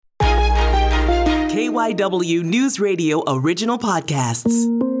KYW News Radio original podcasts.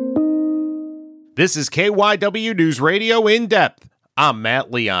 This is KYW News Radio In Depth. I'm Matt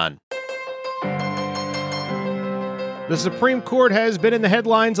Leon. The Supreme Court has been in the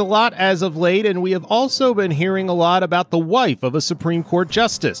headlines a lot as of late, and we have also been hearing a lot about the wife of a Supreme Court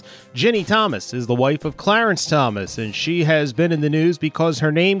justice. Ginni Thomas is the wife of Clarence Thomas, and she has been in the news because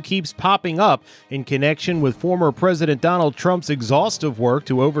her name keeps popping up in connection with former President Donald Trump's exhaustive work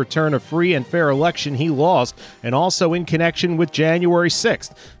to overturn a free and fair election he lost, and also in connection with January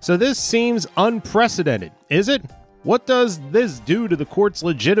 6th. So this seems unprecedented, is it? What does this do to the court's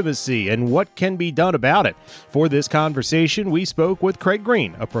legitimacy, and what can be done about it? For this conversation, we spoke with Craig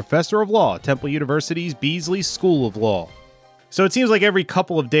Green, a professor of law at Temple University's Beasley School of Law. So it seems like every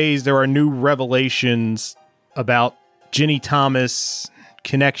couple of days there are new revelations about Ginni Thomas,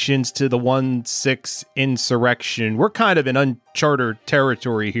 connections to the 1-6 insurrection. We're kind of in uncharted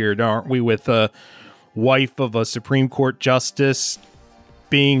territory here, aren't we, with a wife of a Supreme Court justice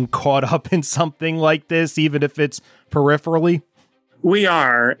being caught up in something like this, even if it's peripherally? We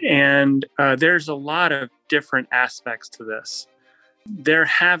are, and there's a lot of different aspects to this. There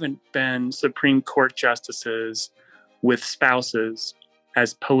haven't been Supreme Court justices with spouses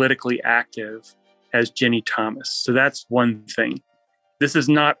as politically active as Ginni Thomas. So that's one thing. This is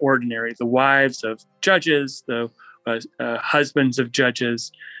not ordinary. The wives of judges, the husbands of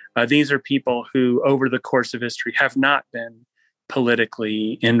judges, these are people who, over the course of history, have not been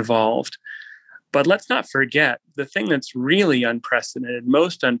politically involved. But let's not forget, the thing that's really unprecedented,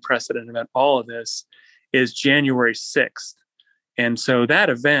 most unprecedented about all of this, is January 6th. And so that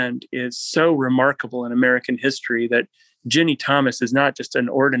event is so remarkable in American history that Ginni Thomas is not just an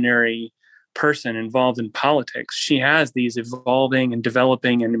ordinary person involved in politics. She has these evolving and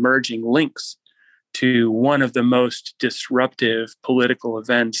developing and emerging links to one of the most disruptive political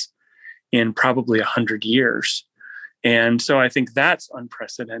events in probably 100 years. And so I think that's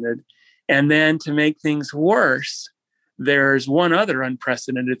unprecedented. And then to make things worse, there's one other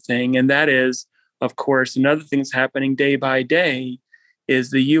unprecedented thing, and that is, of course, another thing that's happening day by day is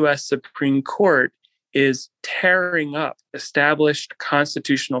the U.S. Supreme Court is tearing up established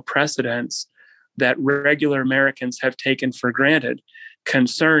constitutional precedents that regular Americans have taken for granted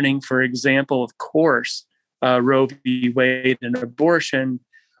concerning, for example, of course, Roe v. Wade and abortion,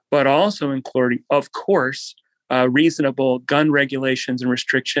 but also including, of course, reasonable gun regulations and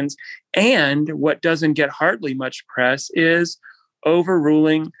restrictions. And what doesn't get hardly much press is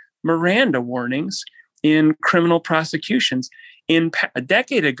overruling Miranda warnings in criminal prosecutions. A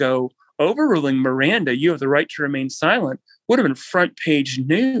decade ago, overruling Miranda, you have the right to remain silent, would have been front page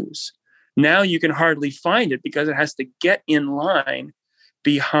news. Now you can hardly find it because it has to get in line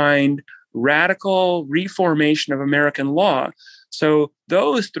behind radical reformation of American law. So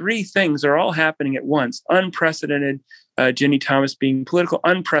those three things are all happening at once. Unprecedented Ginni Thomas being political,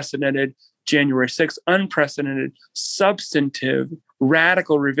 unprecedented January 6th, unprecedented substantive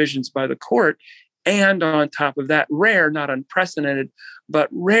radical revisions by the court. And on top of that, rare, not unprecedented, but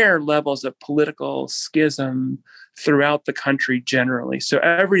rare levels of political schism throughout the country generally. So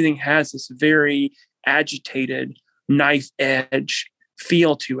everything has this very agitated knife edge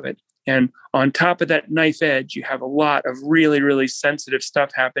feel to it. And on top of that knife edge, you have a lot of really, really sensitive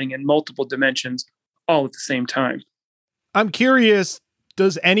stuff happening in multiple dimensions all at the same time. I'm curious,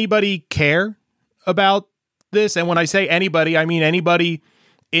 does anybody care about this? And when I say anybody, I mean anybody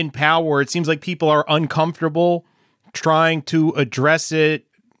in power. It seems like people are uncomfortable trying to address it.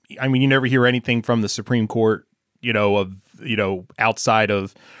 I mean, you never hear anything from the Supreme Court, outside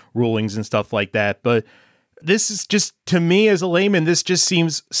of rulings and stuff like that. But this is just, to me as a layman, this just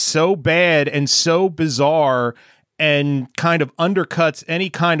seems so bad and so bizarre and kind of undercuts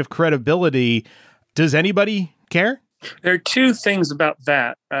any kind of credibility. Does anybody care? There are two things about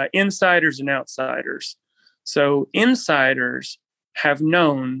that, insiders and outsiders. So insiders have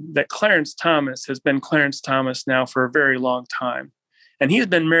known that Clarence Thomas has been Clarence Thomas now for a very long time. And he's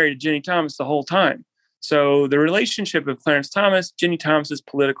been married to Ginni Thomas the whole time. So the relationship of Clarence Thomas, Ginni Thomas's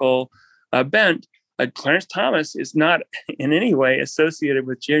political bent, Clarence Thomas is not in any way associated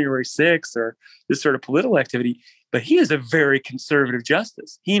with January 6th or this sort of political activity, but he is a very conservative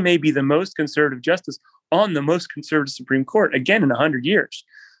justice. He may be the most conservative justice on the most conservative Supreme Court, again, in 100 years.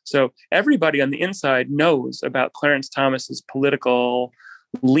 So everybody on the inside knows about Clarence Thomas's political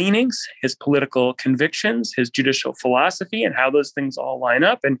leanings, his political convictions, his judicial philosophy, and how those things all line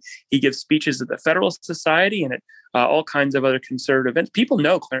up. And he gives speeches at the Federalist Society and at all kinds of other conservative events. People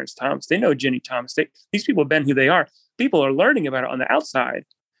know Clarence Thomas. They know Ginni Thomas. These people have been who they are. People are learning about it on the outside.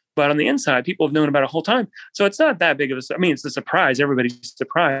 But on the inside, people have known about it the whole time. So it's not that big of a, I mean, it's a surprise. Everybody's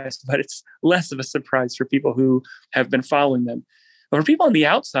surprised, but it's less of a surprise for people who have been following them. But for people on the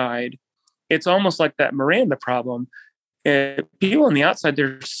outside, it's almost like that Miranda problem. People on the outside,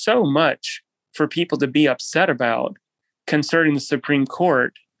 there's so much for people to be upset about concerning the Supreme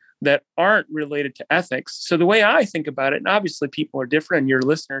Court that aren't related to ethics. So the way I think about it, and obviously people are different, and your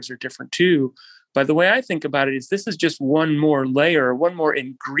listeners are different too, but the way I think about it is this is just one more layer, one more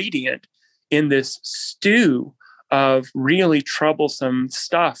ingredient in this stew of really troublesome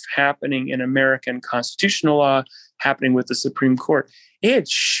stuff happening in American constitutional law, happening with the Supreme Court. It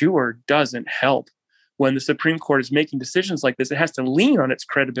sure doesn't help when the Supreme Court is making decisions like this. It has to lean on its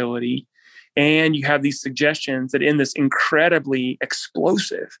credibility. And you have these suggestions that in this incredibly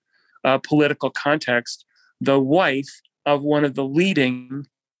explosive political context, the wife of one of the leading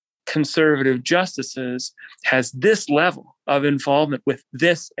conservative justices has this level of involvement with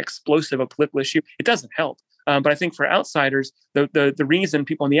this explosive a political issue. It doesn't help. But I think for outsiders, the reason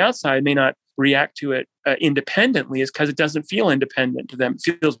people on the outside may not react to it independently is because it doesn't feel independent to them.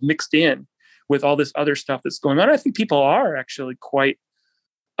 It feels mixed in with all this other stuff that's going on. I think people are actually quite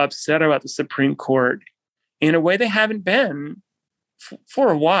upset about the Supreme Court in a way they haven't been for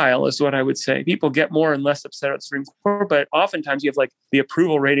a while, is what I would say. People get more and less upset at the Supreme Court, but oftentimes you have like the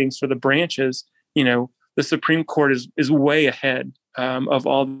approval ratings for the branches. You know, the Supreme Court is way ahead of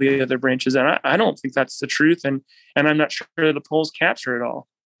all the other branches, and I don't think that's the truth, and I'm not sure the polls capture it all.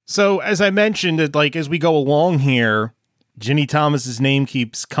 So, as I mentioned, like as we go along here, Ginny Thomas's name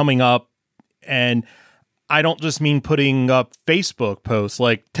keeps coming up, and I don't just mean putting up Facebook posts,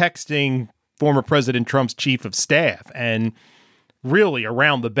 like texting former President Trump's chief of staff and really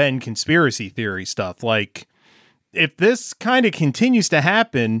around the bend conspiracy theory stuff. Like, if this kind of continues to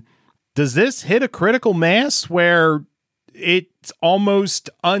happen, does this hit a critical mass where it's almost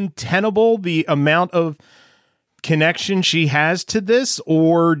untenable, the amount of connection she has to this?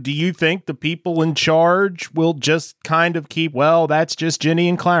 Or do you think the people in charge will just kind of keep, well, that's just Ginny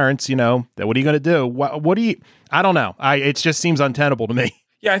and Clarence, you know, what are you going to do? What do you, I don't know. It just seems untenable to me.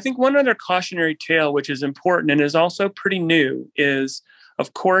 Yeah, I think one other cautionary tale, which is important and is also pretty new, is,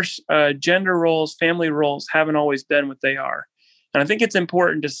 of course, gender roles, family roles haven't always been what they are. And I think it's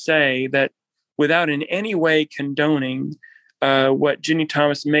important to say that without in any way condoning what Ginny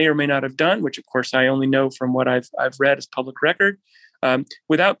Thomas may or may not have done, which, of course, I only know from what I've read as public record,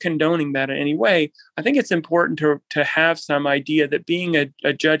 without condoning that in any way, I think it's important to have some idea that being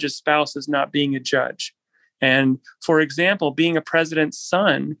a judge's spouse is not being a judge. And for example, being a president's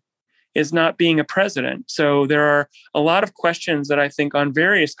son is not being a president. So there are a lot of questions that I think on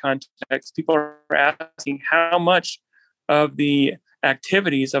various contexts, people are asking how much of the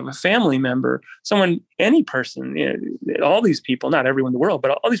activities of a family member, any person, you know, all these people, not everyone in the world,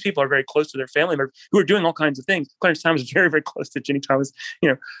 but all these people are very close to their family members who are doing all kinds of things. Clarence Thomas is very, very close to Ginny Thomas, you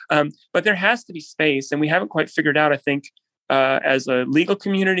know, but there has to be space. And we haven't quite figured out, I think, as a legal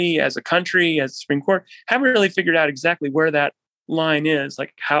community, as a country, as the Supreme Court, haven't really figured out exactly where that line is,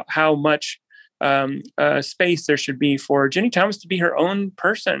 like how much space there should be for Ginny Thomas to be her own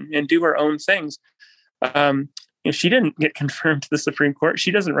person and do her own things. You know, she didn't get confirmed to the Supreme Court. She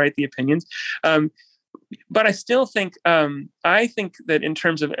doesn't write the opinions. But I still think, I think that in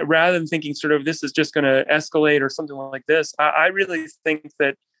terms of, rather than thinking sort of this is just going to escalate or something like this, I really think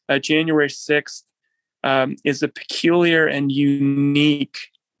that January 6th is a peculiar and unique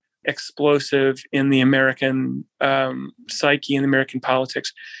explosive in the American psyche and American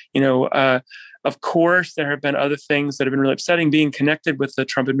politics. You know, of course, there have been other things that have been really upsetting, being connected with the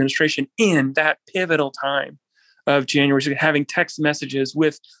Trump administration in that pivotal time of January, so having text messages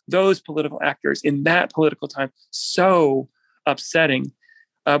with those political actors in that political time, so upsetting.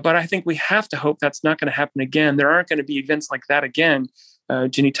 But I think we have to hope that's not going to happen again. There aren't going to be events like that again.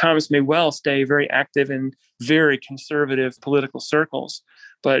 Ginny Thomas may well stay very active in very conservative political circles,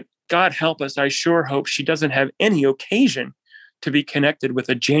 but God help us, I sure hope she doesn't have any occasion to be connected with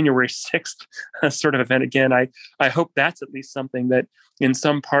a January 6th sort of event again. I hope that's at least something that in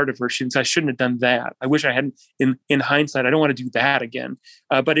some part of her, she thinks, I shouldn't have done that. I wish I hadn't, in hindsight, I don't want to do that again.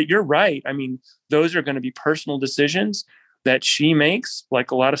 But you're right. I mean, those are going to be personal decisions that she makes,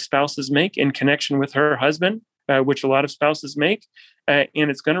 like a lot of spouses make in connection with her husband, which a lot of spouses make. And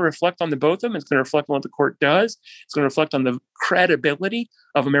it's going to reflect on the both of them. It's going to reflect on what the court does. It's going to reflect on the credibility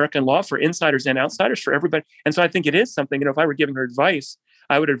of American law for insiders and outsiders, for everybody. And so I think it is something, you know, if I were giving her advice,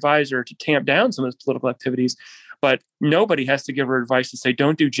 I would advise her to tamp down some of those political activities. But nobody has to give her advice to say,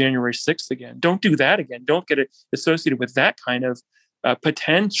 don't do January 6th again. Don't do that again. Don't get it associated with that kind of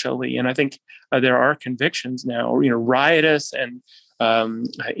potentially. And I think there are convictions now, you know, riotous and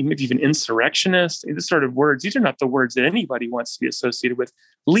maybe even insurrectionist. This sort of words. These are not the words that anybody wants to be associated with.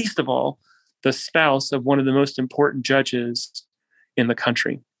 Least of all, the spouse of one of the most important judges in the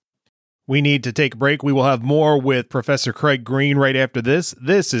country. We need to take a break. We will have more with Professor Craig Green right after this.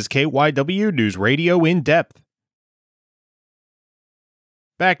 This is KYW News Radio In Depth.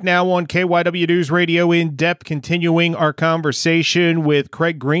 Back now on KYW News Radio In Depth, continuing our conversation with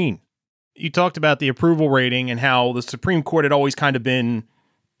Craig Green. You talked about the approval rating and how the Supreme Court had always kind of been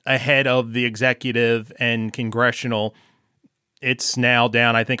ahead of the executive and congressional. It's now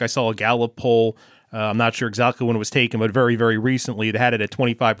down. I think I saw a Gallup poll. I'm not sure exactly when it was taken, but very, very recently it had it at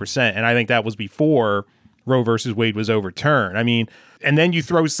 25%. And I think that was before Roe versus Wade was overturned. I mean, and then you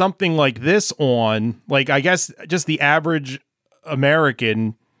throw something like this on, like, I guess just the average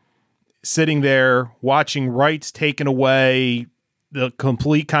American sitting there watching rights taken away, the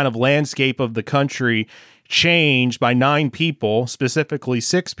complete kind of landscape of the country changed by 9 people, specifically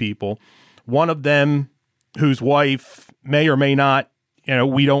 6 people. One of them whose wife may or may not,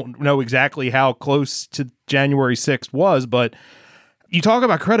 we don't know exactly how close to January 6th was, but you talk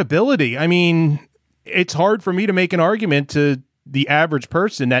about credibility. I mean, it's hard for me to make an argument to the average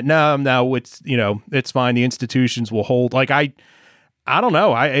person that no, it's, it's fine. The institutions will hold. Like, I don't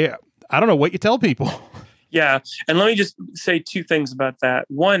know. I don't know what you tell people. Yeah. And let me just say 2 things about that.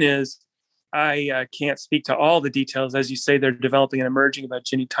 One is I can't speak to all the details. As you say, they're developing and emerging about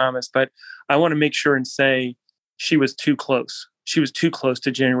Ginni Thomas, but I want to make sure and say she was too close. She was too close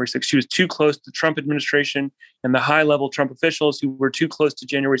to January 6th. She was too close to the Trump administration and the high-level Trump officials who were too close to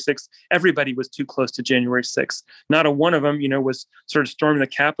January 6th. Everybody was too close to January 6th. Not a one of them, was sort of storming the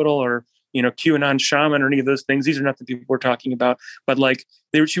Capitol or, QAnon shaman or any of those things. These are not the people we're talking about. But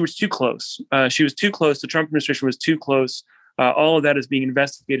she was too close. She was too close. The Trump administration was too close. All of that is being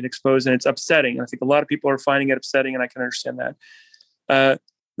investigated and exposed, and it's upsetting. I think a lot of people are finding it upsetting, and I can understand that.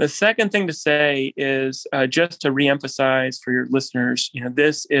 The second thing to say is just to reemphasize for your listeners,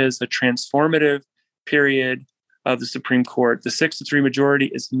 this is a transformative period of the Supreme Court. The 6-3 majority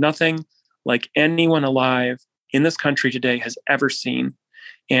is nothing like anyone alive in this country today has ever seen.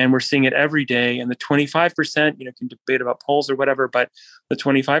 And we're seeing it every day. And the 25%, can debate about polls or whatever, but the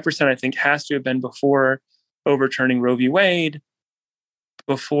 25% I think has to have been before overturning Roe v. Wade,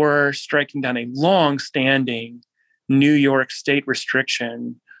 before striking down a long-standing New York state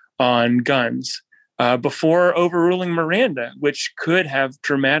restriction on guns, before overruling Miranda, which could have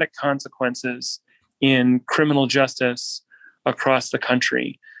dramatic consequences in criminal justice across the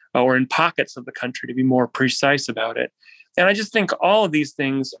country, or in pockets of the country, to be more precise about it. And I just think all of these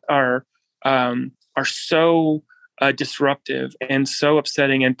things are so disruptive and so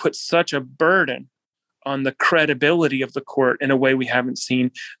upsetting, and put such a burden on the credibility of the court in a way we haven't seen,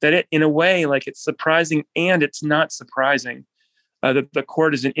 that it, in a way, like, it's surprising and it's not surprising. That the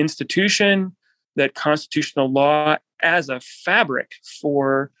court is an institution, that constitutional law as a fabric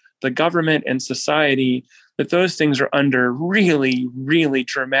for the government and society, that those things are under really, really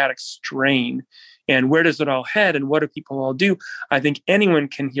dramatic strain. And where does it all head, and what do people all do? I think anyone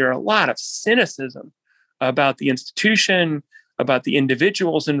can hear a lot of cynicism about the institution, about the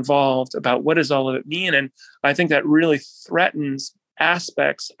individuals involved, about what does all of it mean. And I think that really threatens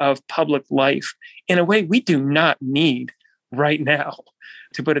aspects of public life in a way we do not need right now,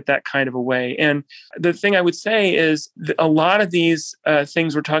 to put it that kind of a way. And the thing I would say is a lot of these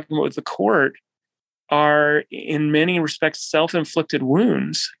things we're talking about with the court are in many respects self-inflicted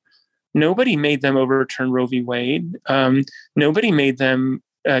wounds. Nobody made them overturn Roe v. Wade. Nobody made them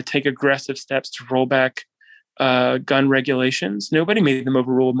take aggressive steps to roll back gun regulations. Nobody made them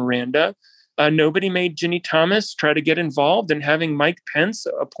overrule Miranda. Nobody made Ginni Thomas try to get involved in having Mike Pence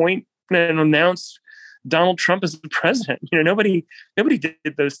appoint and announce Donald Trump as the president. Nobody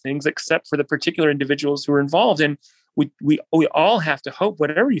did those things except for the particular individuals who were involved. And we all have to hope,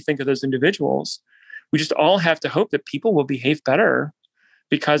 whatever you think of those individuals, we just all have to hope that people will behave better,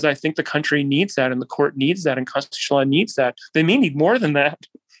 because I think the country needs that, and the court needs that, and constitutional law needs that. They may need more than that.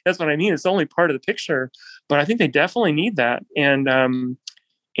 That's what I mean. It's only part of the picture, but I think they definitely need that. And I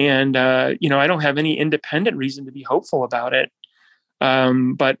don't have any independent reason to be hopeful about it.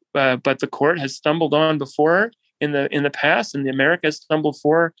 But the court has stumbled on before in the past, and the America has stumbled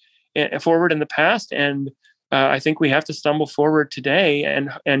forward in the past. And I think we have to stumble forward today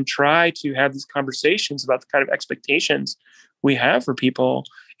and try to have these conversations about the kind of expectations we have for people,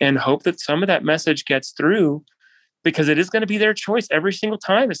 and hope that some of that message gets through, because it is going to be their choice every single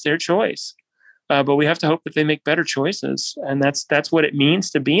time. It's their choice. But we have to hope that they make better choices. And that's what it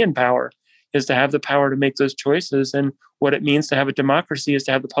means to be in power, is to have the power to make those choices. And what it means to have a democracy is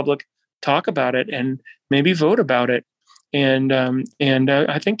to have the public talk about it and maybe vote about it. I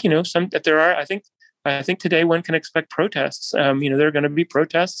think I think today one can expect protests. There are going to be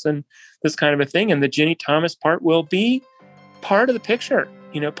protests and this kind of a thing, and the Ginny Thomas part will be part of the picture.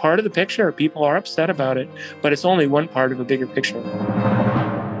 Part of the picture. People are upset about it, but it's only one part of a bigger picture.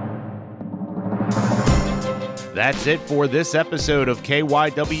 That's it for this episode of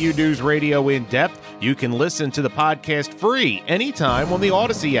KYW News Radio In Depth. You can listen to the podcast free anytime on the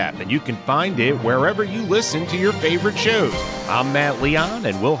Odyssey app, and you can find it wherever you listen to your favorite shows. I'm Matt Leon,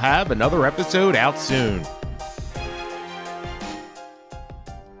 and we'll have another episode out soon.